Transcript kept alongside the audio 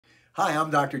Hi,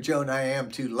 I'm Dr. Joe, and I am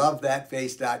to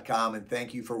LoveThatFace.com, and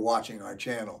thank you for watching our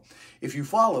channel. If you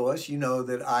follow us, you know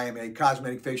that I am a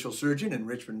cosmetic facial surgeon in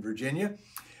Richmond, Virginia.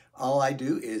 All I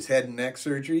do is head and neck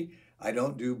surgery. I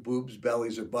don't do boobs,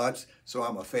 bellies, or butts, so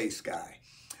I'm a face guy.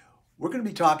 We're going to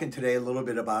be talking today a little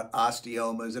bit about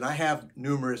osteomas, and I have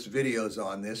numerous videos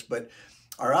on this, but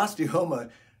our osteoma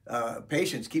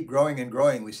patients keep growing and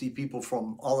growing. We see people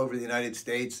from all over the United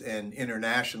States and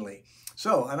internationally.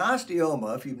 So an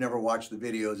osteoma, if you've never watched the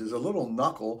videos, is a little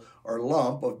knuckle or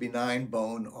lump of benign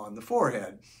bone on the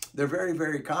forehead. They're very,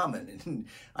 very common, and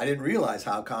I didn't realize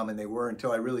how common they were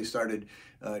until I really started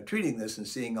treating this and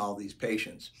seeing all these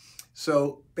patients.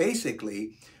 So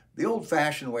basically, the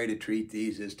old-fashioned way to treat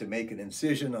these is to make an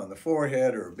incision on the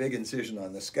forehead or a big incision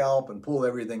on the scalp and pull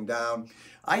everything down.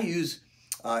 I use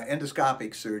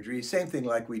endoscopic surgery, same thing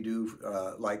like we do,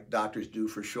 like doctors do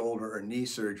for shoulder or knee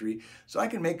surgery. So I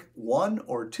can make one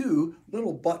or two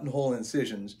little buttonhole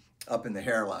incisions up in the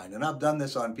hairline. And I've done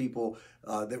this on people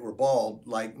that were bald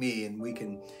like me, and we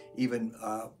can even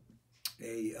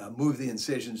move the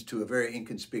incisions to a very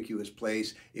inconspicuous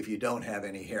place if you don't have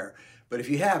any hair. But if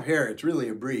you have hair, it's really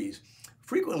a breeze.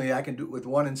 Frequently, I can do it with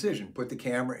one incision. Put the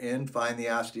camera in, find the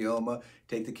osteoma,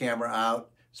 take the camera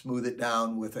out, smooth it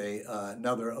down with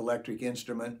another electric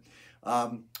instrument.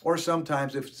 Or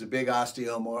sometimes if it's a big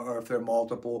osteoma or if they're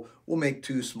multiple, we'll make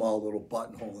two small little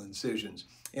buttonhole incisions.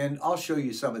 And I'll show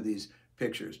you some of these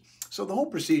pictures. So the whole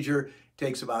procedure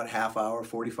takes about half hour,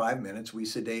 45 minutes. We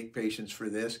sedate patients for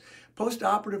this.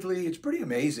 Post-operatively, it's pretty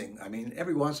amazing. I mean,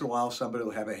 every once in a while, somebody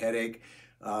will have a headache.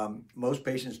 Most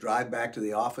patients drive back to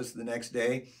the office the next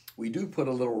day. We do put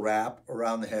a little wrap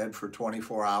around the head for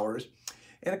 24 hours.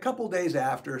 And a couple days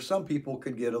after, some people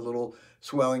could get a little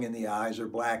swelling in the eyes or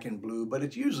black and blue, but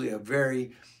it's usually a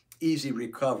very easy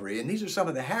recovery. And these are some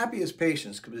of the happiest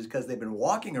patients because they've been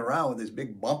walking around with this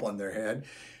big bump on their head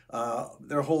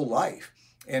their whole life.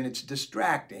 And it's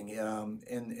distracting,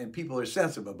 and people are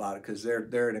sensitive about it because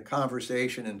they're in a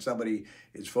conversation and somebody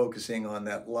is focusing on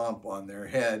that lump on their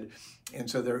head. And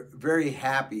so they're very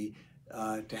happy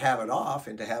to have it off,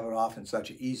 and to have it off in such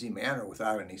an easy manner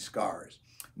without any scars.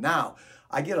 Now,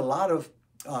 I get a lot of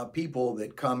people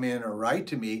that come in or write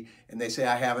to me and they say,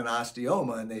 I have an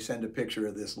osteoma, and they send a picture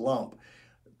of this lump.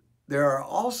 There are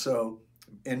also,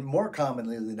 and more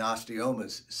commonly than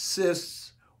osteomas,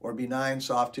 cysts or benign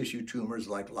soft tissue tumors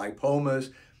like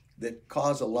lipomas that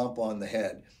cause a lump on the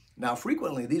head. Now,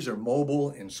 frequently these are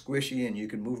mobile and squishy and you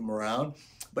can move them around,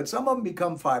 but some of them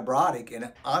become fibrotic,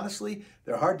 and honestly,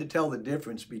 they're hard to tell the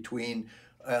difference between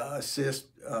a cyst,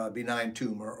 benign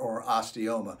tumor, or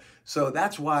osteoma. So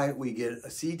that's why we get a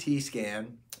CT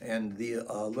scan, and the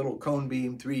little cone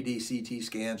beam 3D CT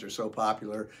scans are so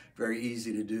popular, very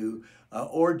easy to do,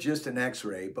 or just an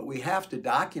x-ray. But we have to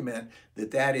document that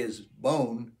that is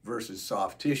bone versus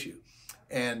soft tissue.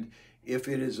 And if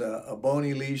it is a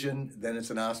bony lesion, then it's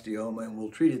an osteoma, and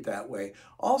we'll treat it that way.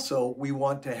 Also, we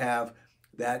want to have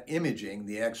that imaging,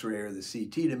 the x-ray or the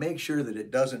CT, to make sure that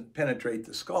it doesn't penetrate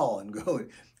the skull and go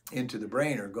into the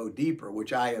brain or go deeper,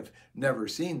 which I have never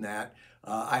seen that.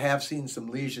 I have seen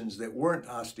some lesions that weren't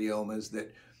osteomas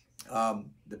that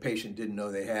the patient didn't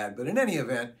know they had. But in any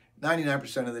event,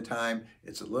 99% of the time,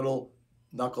 it's a little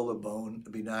knuckle of bone, a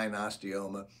benign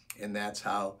osteoma, and that's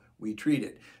how we treat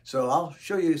it. So I'll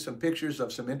show you some pictures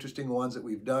of some interesting ones that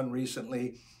we've done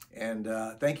recently. And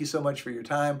thank you so much for your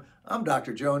time. I'm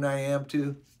Dr. Joe, and I am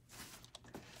to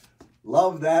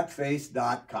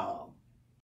LoveThatFace.com.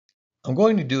 I'm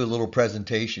going to do a little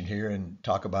presentation here and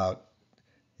talk about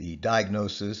the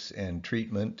diagnosis and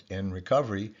treatment and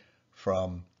recovery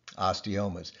from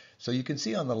osteomas. So you can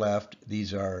see on the left,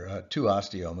 these are two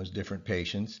osteomas, different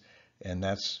patients, and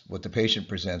that's what the patient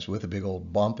presents with, a big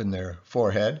old bump in their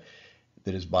forehead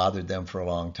that has bothered them for a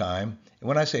long time. And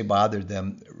when I say bothered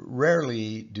them,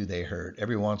 rarely do they hurt.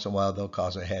 Every once in a while they'll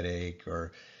cause a headache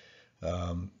or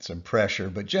some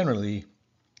pressure, but generally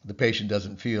the patient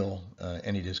doesn't feel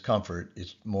any discomfort.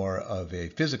 It's more of a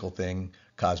physical thing,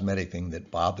 cosmetic thing that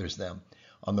bothers them.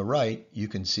 On the right, you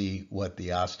can see what the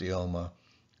osteoma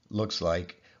looks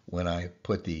like when I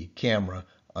put the camera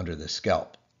under the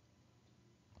scalp.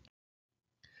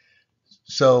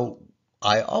 So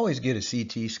I always get a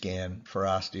CT scan for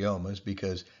osteomas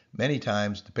because many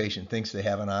times the patient thinks they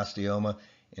have an osteoma,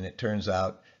 and it turns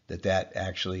out that that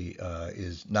actually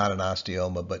is not an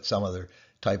osteoma but some other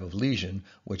type of lesion,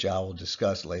 which I will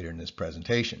discuss later in this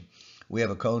presentation. We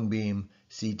have a cone beam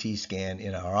CT scan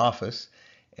in our office,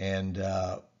 and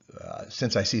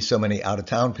since I see so many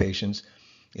out-of-town patients,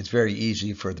 it's very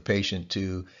easy for the patient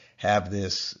to have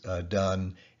this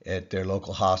done at their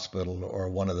local hospital or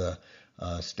one of the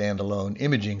standalone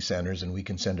imaging centers, and we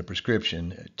can send a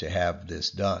prescription to have this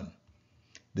done.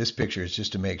 This picture is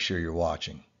just to make sure you're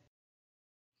watching.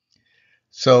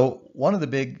 So one of the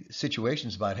big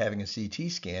situations about having a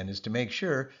CT scan is to make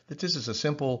sure that this is a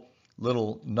simple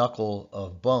little knuckle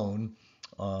of bone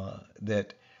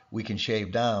that we can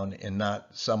shave down and not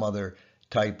some other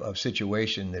type of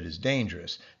situation that is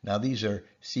dangerous. Now these are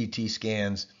CT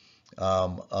scans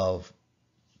of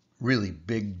really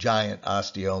big giant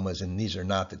osteomas, and these are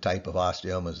not the type of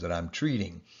osteomas that I'm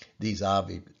treating. These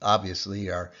obviously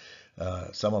are,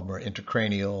 some of them are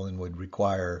intracranial and would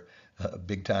require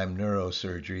big time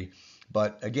neurosurgery.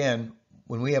 But again,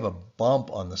 when we have a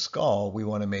bump on the skull, we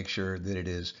want to make sure that it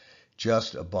is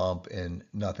just a bump and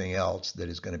nothing else that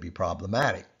is going to be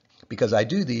problematic. Because I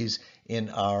do these in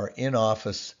our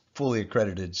in-office fully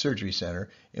accredited surgery center,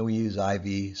 and we use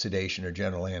IV sedation or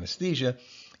general anesthesia.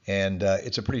 And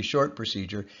it's a pretty short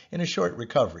procedure and a short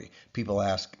recovery. People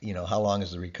ask, how long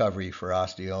is the recovery for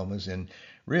osteomas? And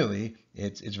really,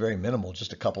 it's very minimal,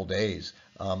 just a couple days.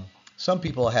 Some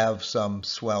people have some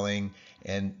swelling,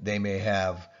 and they may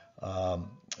have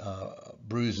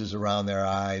bruises around their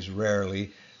eyes,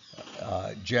 rarely.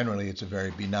 Generally, it's a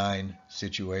very benign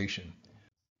situation.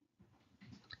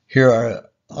 Here are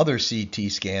other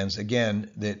CT scans, again,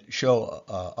 that show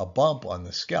a bump on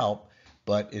the scalp,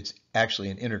 but it's actually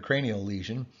an intracranial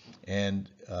lesion and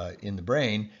in the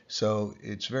brain. So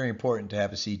it's very important to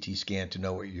have a CT scan to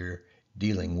know what you're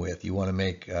dealing with. You want to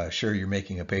make sure you're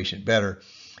making a patient better.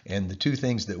 And the two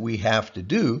things that we have to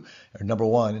do are, number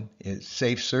one, is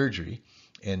safe surgery,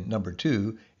 and number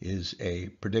two is a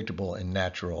predictable and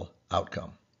natural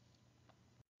outcome.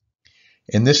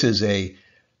 And this is a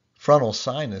frontal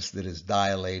sinus that is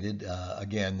dilated.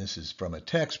 Again, this is from a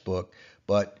textbook,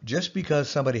 but just because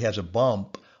somebody has a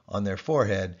bump on their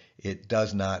forehead, it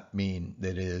does not mean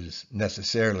that it is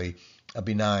necessarily a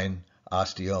benign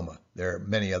osteoma. There are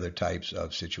many other types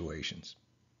of situations.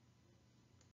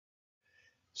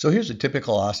 So here's a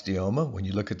typical osteoma. When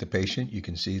you look at the patient, you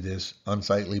can see this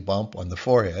unsightly bump on the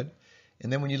forehead.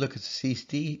 And then when you look at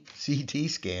the CT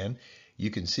scan,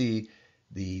 you can see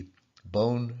the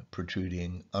bone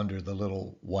protruding under the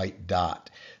little white dot.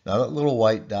 Now that little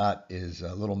white dot is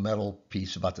a little metal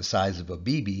piece about the size of a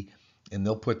BB, and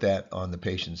they'll put that on the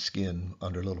patient's skin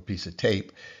under a little piece of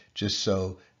tape just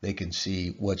so they can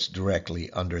see what's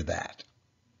directly under that.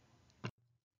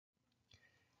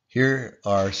 Here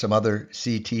are some other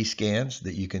CT scans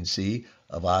that you can see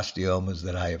of osteomas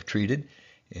that I have treated,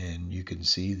 and you can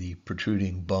see the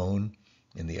protruding bone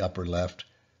in the upper left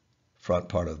front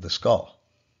part of the skull.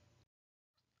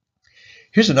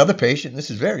 Here's another patient. This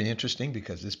is very interesting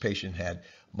because this patient had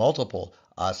multiple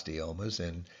osteomas,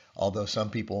 and although some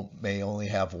people may only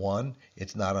have one,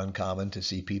 it's not uncommon to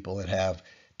see people that have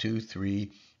 2,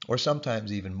 3, or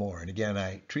sometimes even more. And again,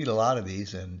 I treat a lot of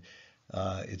these, and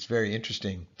it's very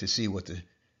interesting to see what the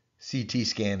CT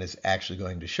scan is actually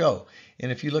going to show.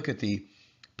 And if you look at the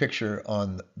picture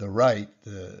on the right,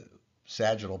 the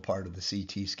sagittal part of the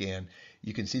CT scan,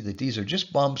 you can see that these are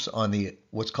just bumps on the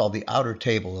what's called the outer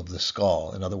table of the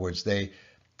skull. In other words, they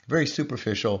very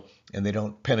superficial and they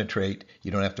don't penetrate. You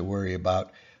don't have to worry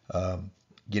about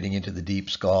getting into the deep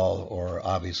skull or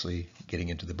obviously getting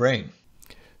into the brain.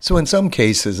 So in some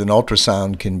cases, an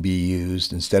ultrasound can be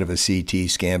used instead of a CT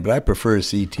scan, but I prefer a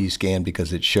CT scan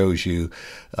because it shows you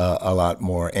a lot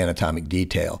more anatomic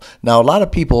detail. Now, a lot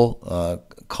of people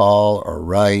call or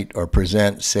write or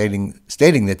present stating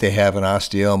that they have an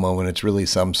osteoma when it's really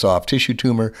some soft tissue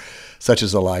tumor, such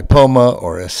as a lipoma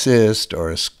or a cyst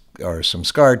or some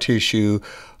scar tissue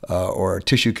or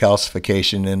tissue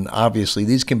calcification, and obviously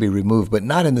these can be removed, but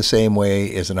not in the same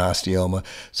way as an osteoma.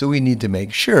 So we need to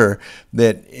make sure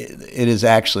that it is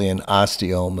actually an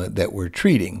osteoma that we're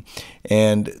treating,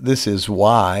 and this is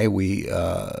why we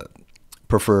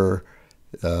prefer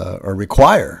or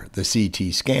require the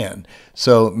CT scan.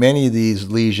 So many of these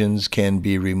lesions can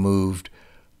be removed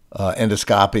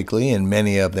endoscopically, and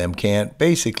many of them can't.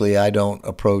 Basically, I don't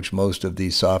approach most of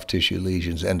these soft tissue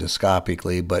lesions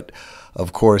endoscopically, but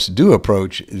of course do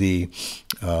approach the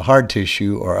hard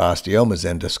tissue or osteomas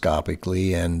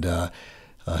endoscopically, and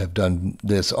have done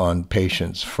this on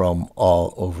patients from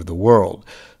all over the world.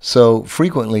 So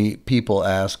frequently people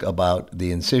ask about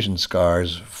the incision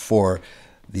scars for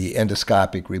the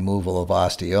endoscopic removal of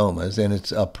osteomas, and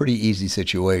it's a pretty easy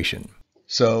situation.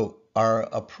 So our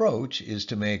approach is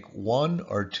to make 1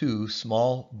 or 2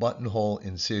 small buttonhole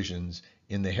incisions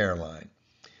in the hairline.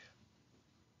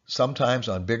 Sometimes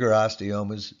on bigger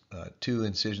osteomas, 2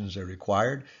 incisions are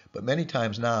required, but many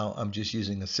times now I'm just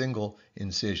using a single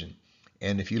incision.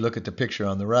 And if you look at the picture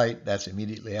on the right, that's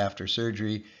immediately after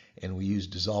surgery, and we use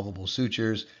dissolvable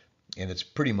sutures, and it's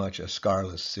pretty much a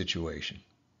scarless situation.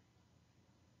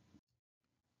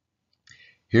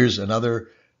 Here's another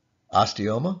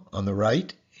osteoma on the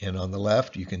right, and on the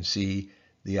left you can see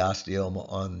the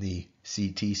osteoma on the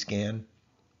CT scan.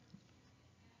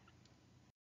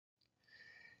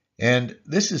 And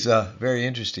this is a very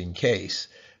interesting case.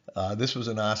 This was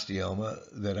an osteoma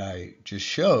that I just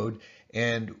showed,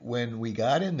 and when we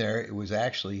got in there, it was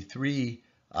actually 3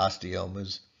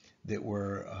 osteomas that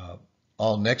were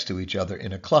all next to each other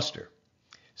in a cluster.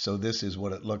 So this is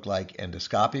what it looked like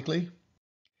endoscopically.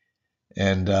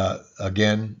 And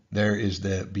again, there is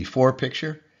the before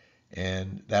picture,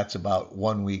 and that's about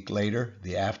 1 week later,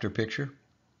 the after picture.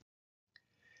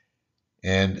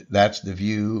 And that's the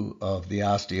view of the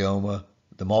osteoma,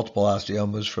 the multiple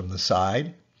osteomas from the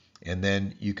side. And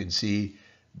then you can see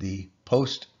the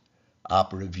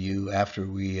post-operative view after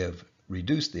we have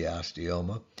reduced the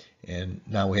osteoma. And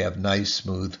now we have nice,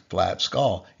 smooth, flat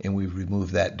skull. And we've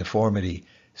removed that deformity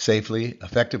safely,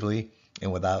 effectively,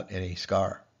 and without any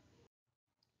scar.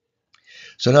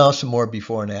 So now some more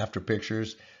before and after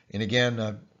pictures. And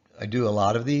again, I do a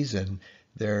lot of these, and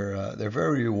they're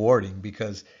very rewarding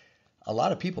because a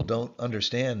lot of people don't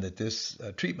understand that this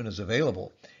treatment is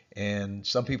available, and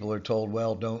some people are told,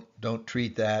 well, don't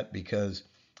treat that because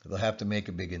they'll have to make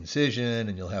a big incision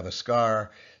and you'll have a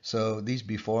scar. So these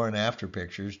before and after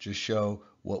pictures just show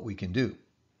what we can do.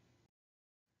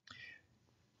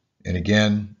 And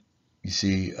again, you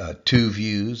see 2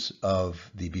 views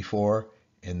of the before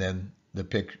and then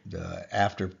the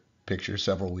after picture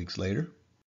several weeks later.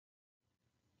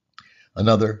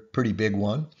 Another pretty big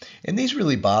one. And these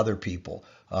really bother people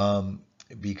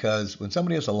because when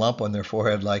somebody has a lump on their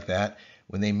forehead like that,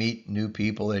 when they meet new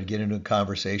people, they get into a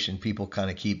conversation, people kind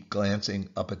of keep glancing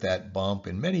up at that bump,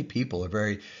 and many people are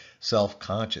very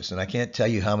self-conscious. And I can't tell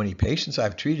you how many patients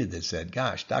I've treated that said,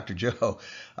 gosh, Dr. Joe,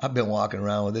 I've been walking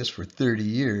around with this for 30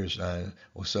 years. I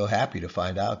was so happy to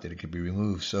find out that it could be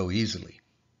removed so easily.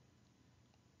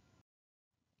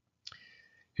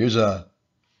 Here's a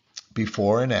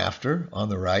before and after on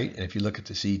the right, and if you look at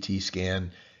the CT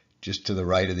scan just to the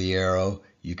right of the arrow,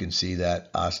 you can see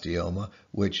that osteoma,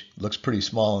 which looks pretty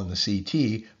small in the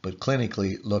CT, but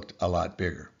clinically looked a lot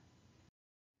bigger.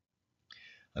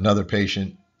 Another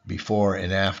patient before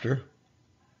and after.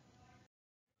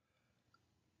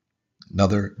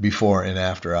 Another before and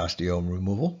after osteoma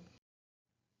removal.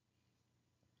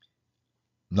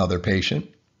 Another patient.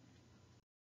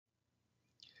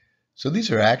 So these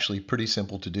are actually pretty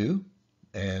simple to do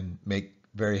and make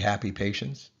very happy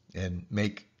patients and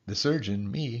make the surgeon,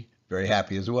 me, very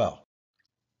happy as well.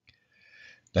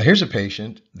 Now here's a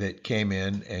patient that came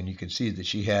in, and you can see that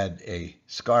she had a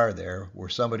scar there where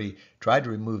somebody tried to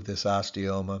remove this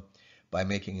osteoma by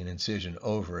making an incision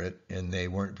over it, and they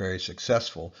weren't very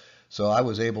successful. So I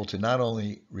was able to not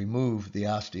only remove the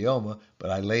osteoma,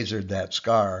 but I lasered that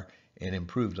scar and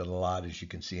improved it a lot, as you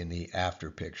can see in the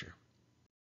after picture.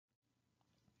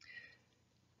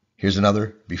 Here's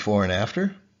another before and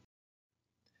after.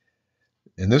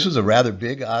 And this was a rather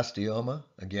big osteoma,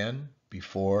 again,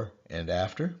 before and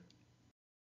after.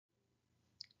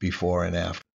 Before and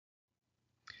after.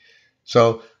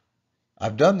 So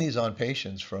I've done these on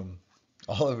patients from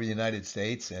all over the United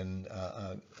States and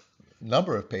a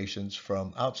number of patients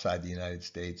from outside the United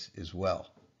States as well.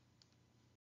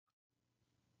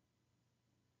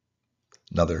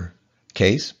 Another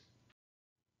case.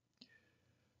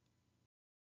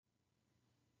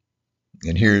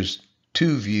 And here's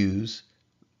 2 views.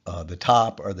 The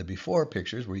top are the before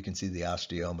pictures where you can see the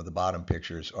osteoma. The bottom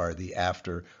pictures are the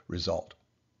after result.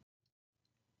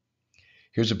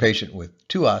 Here's a patient with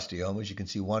 2 osteomas. You can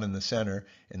see one in the center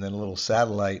and then a little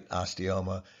satellite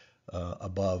osteoma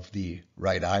above the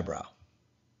right eyebrow.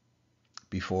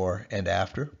 Before and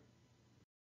after.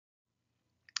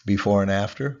 Before and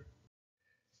after.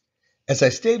 As I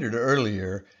stated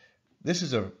earlier, this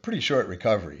is a pretty short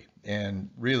recovery, and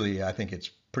really I think it's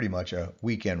pretty much a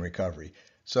weekend recovery.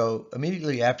 So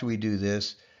immediately after we do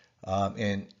this,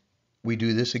 and we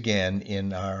do this again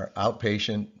in our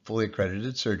outpatient fully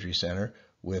accredited surgery center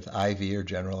with IV or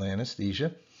general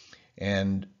anesthesia,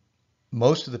 and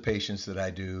most of the patients that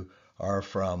I do are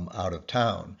from out of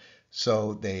town.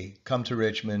 So they come to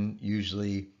Richmond.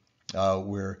 Usually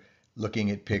we're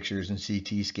looking at pictures and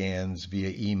CT scans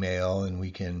via email, and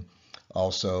we can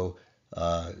also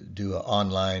do an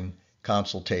online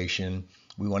consultation.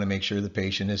 We want to make sure the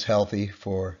patient is healthy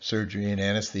for surgery and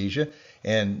anesthesia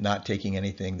and not taking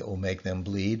anything that will make them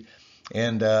bleed.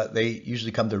 And they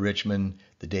usually come to Richmond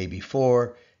the day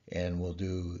before, and we'll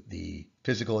do the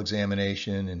physical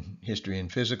examination and history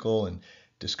and physical and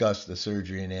discuss the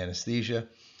surgery and anesthesia.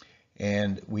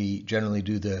 And we generally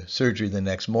do the surgery the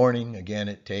next morning. Again,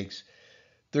 it takes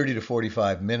 30 to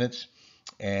 45 minutes.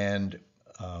 And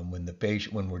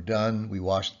when we're done, we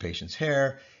wash the patient's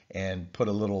hair and put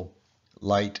a little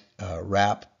light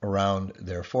wrap around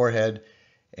their forehead,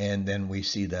 and then we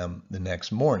see them the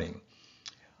next morning.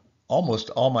 Almost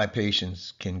all my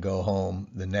patients can go home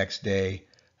the next day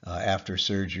after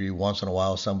surgery. Once in a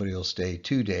while, somebody will stay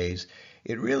 2 days.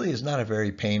 It really is not a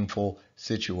very painful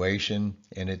situation,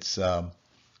 and it's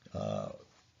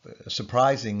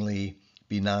surprisingly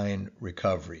benign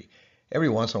recovery. Every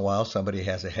once in a while, somebody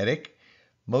has a headache.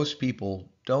 Most people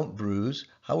don't bruise.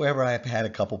 However, I've had a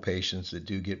couple patients that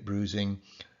do get bruising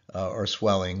or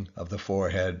swelling of the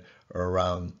forehead or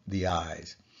around the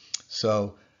eyes.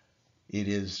 So it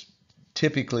is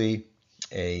typically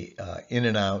a in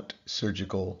and out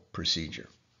surgical procedure.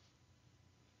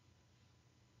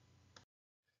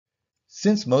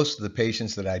 Since most of the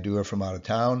patients that I do are from out of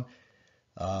town,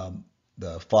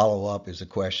 the follow-up is a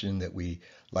question that we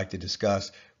like to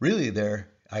discuss. Really,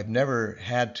 I've never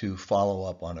had to follow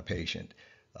up on a patient.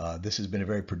 This has been a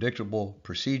very predictable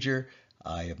procedure.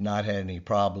 I have not had any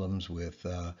problems with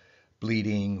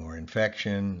bleeding or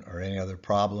infection or any other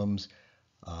problems.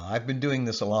 I've been doing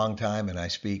this a long time, and I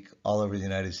speak all over the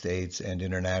United States and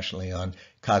internationally on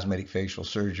cosmetic facial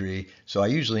surgery. So I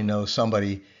usually know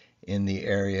somebody in the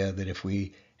area that if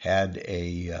we had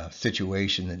a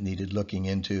situation that needed looking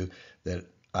into, that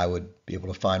I would be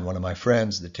able to find one of my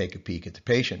friends to take a peek at the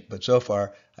patient. But so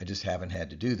far, I just haven't had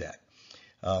to do that.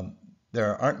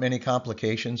 There aren't many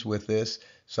complications with this.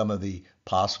 Some of the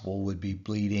possible would be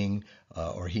bleeding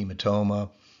or hematoma,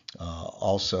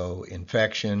 also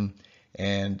infection,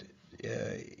 and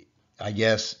I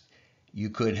guess you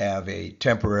could have a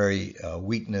temporary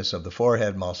weakness of the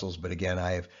forehead muscles, but again,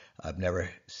 I've never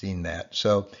seen that.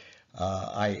 So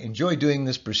I enjoy doing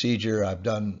this procedure. I've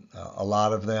done a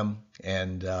lot of them,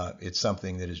 and it's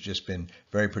something that has just been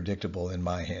very predictable in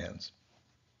my hands.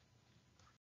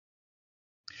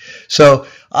 So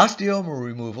osteoma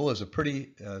removal is a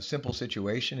pretty simple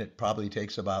situation. It probably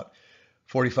takes about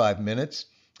 45 minutes.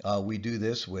 We do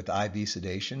this with IV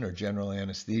sedation or general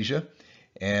anesthesia,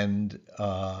 and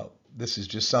this is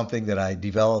just something that I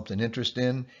developed an interest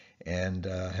in and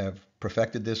have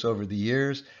perfected this over the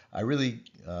years. I really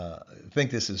think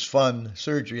this is fun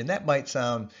surgery, and that might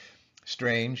sound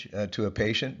strange to a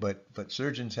patient, but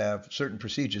surgeons have certain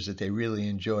procedures that they really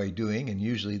enjoy doing, and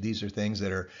usually these are things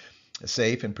that are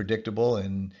safe and predictable,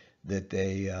 and that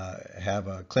they have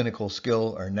a clinical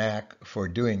skill or knack for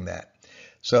doing that.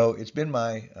 So it's been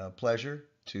my pleasure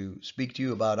to speak to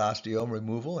you about osteoma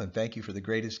removal, and thank you for the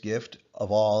greatest gift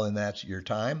of all, and that's your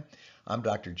time. I'm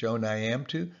Dr. Joe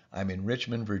Nyamtu. I'm in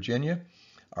Richmond, Virginia.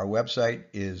 Our website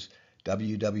is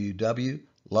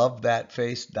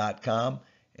www.lovethatface.com,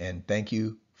 and thank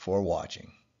you for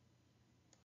watching.